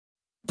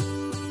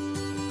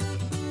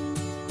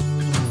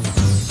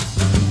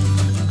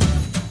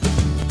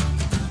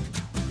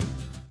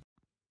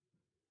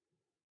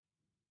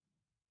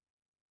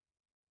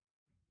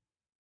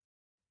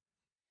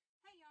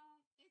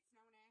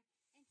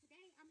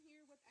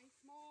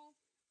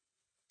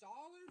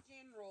Dollar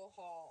General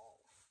haul.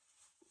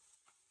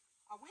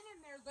 I went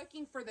in there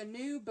looking for the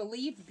new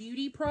Believe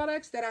Beauty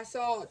products that I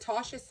saw at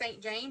Tasha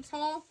St. James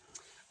haul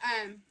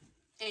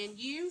and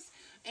use.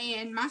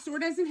 And my store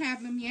doesn't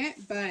have them yet,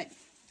 but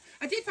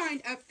I did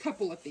find a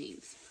couple of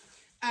things.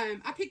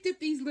 I picked up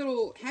these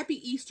little Happy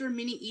Easter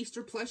mini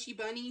Easter plushie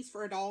bunnies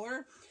for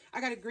 $1.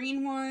 I got a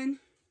green one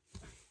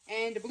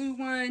and a blue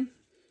one.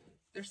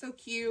 They're so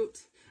cute.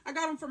 I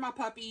got them for my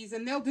puppies,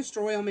 and they'll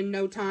destroy them in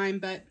no time,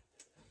 but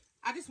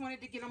I just wanted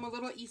to get them a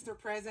little Easter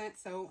present,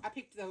 so I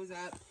picked those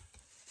up.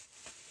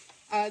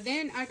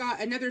 Then I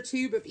got another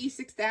tube of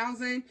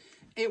E6000.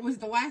 It was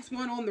the last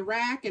one on the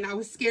rack, and I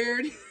was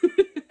scared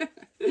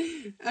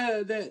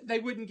that they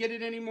wouldn't get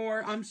it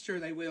anymore. I'm sure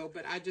they will,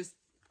 but I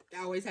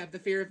always have the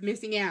fear of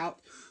missing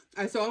out.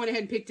 So I went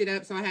ahead and picked it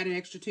up, so I had an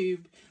extra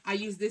tube. I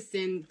use this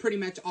in pretty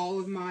much all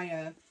of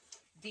my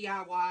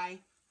DIY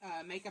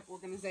makeup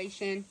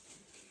organization.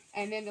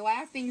 And then the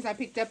last things I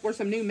picked up were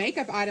some new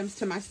makeup items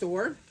to my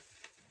store.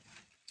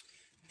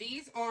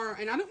 These are,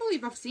 and I don't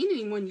believe I've seen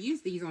anyone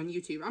use these on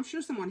YouTube. I'm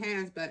sure someone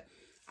has, but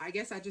I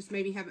guess I just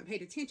maybe haven't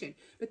paid attention.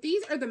 But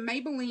these are the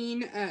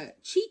Maybelline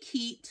Cheek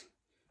Heat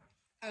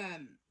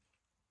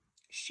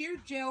Sheer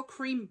Gel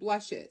Cream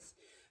Blushes.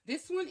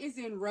 This one is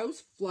in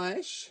Rose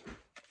Flush.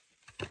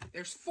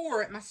 There's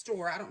 4 at my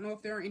store. I don't know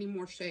if there are any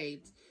more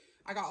shades.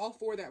 I got all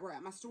 4 that were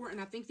at my store, and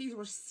I think these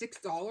were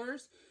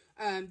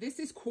 $6. This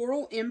is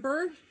Coral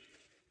Ember.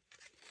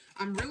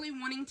 I'm really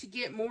wanting to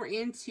get more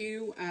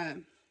into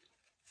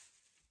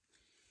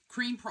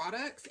cream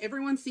products.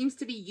 Everyone seems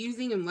to be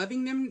using and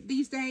loving them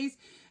these days,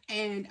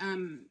 and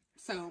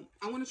so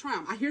I want to try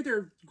them. I hear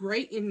they're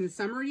great in the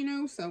summer, you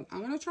know, so I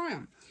want to try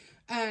them.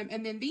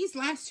 And then these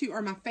last 2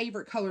 are my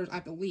favorite colors, I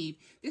believe.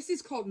 This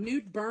is called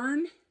Nude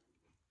Burn.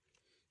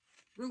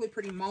 Really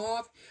pretty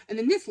mauve. And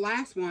then this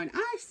last one,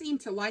 I seem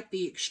to like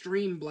the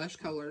extreme blush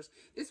colors.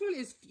 This one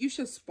is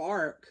Fuchsia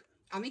Spark.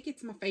 I think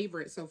it's my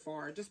favorite so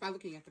far, just by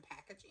looking at the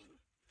packaging.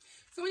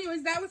 So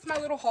anyways, that was my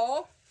little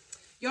haul.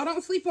 Y'all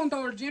don't sleep on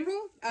Dollar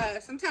General.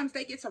 Sometimes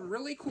they get some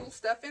really cool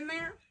stuff in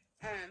there.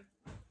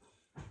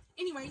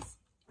 Anyways,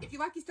 if you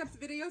like these types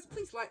of videos,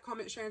 please like,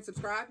 comment, share, and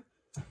subscribe.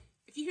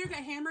 If you hear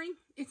that hammering,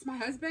 it's my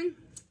husband,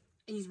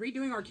 and he's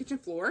redoing our kitchen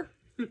floor.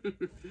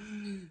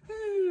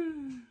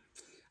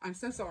 I'm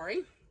so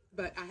sorry,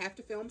 but I have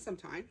to film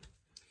sometime.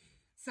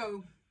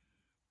 So,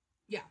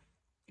 yeah.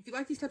 If you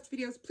like these types of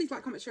videos, please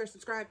like, comment, share,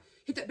 subscribe.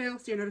 Hit that bell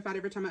so you're notified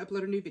every time I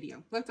upload a new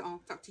video. Love to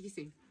all. Talk to you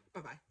soon.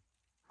 Bye-bye.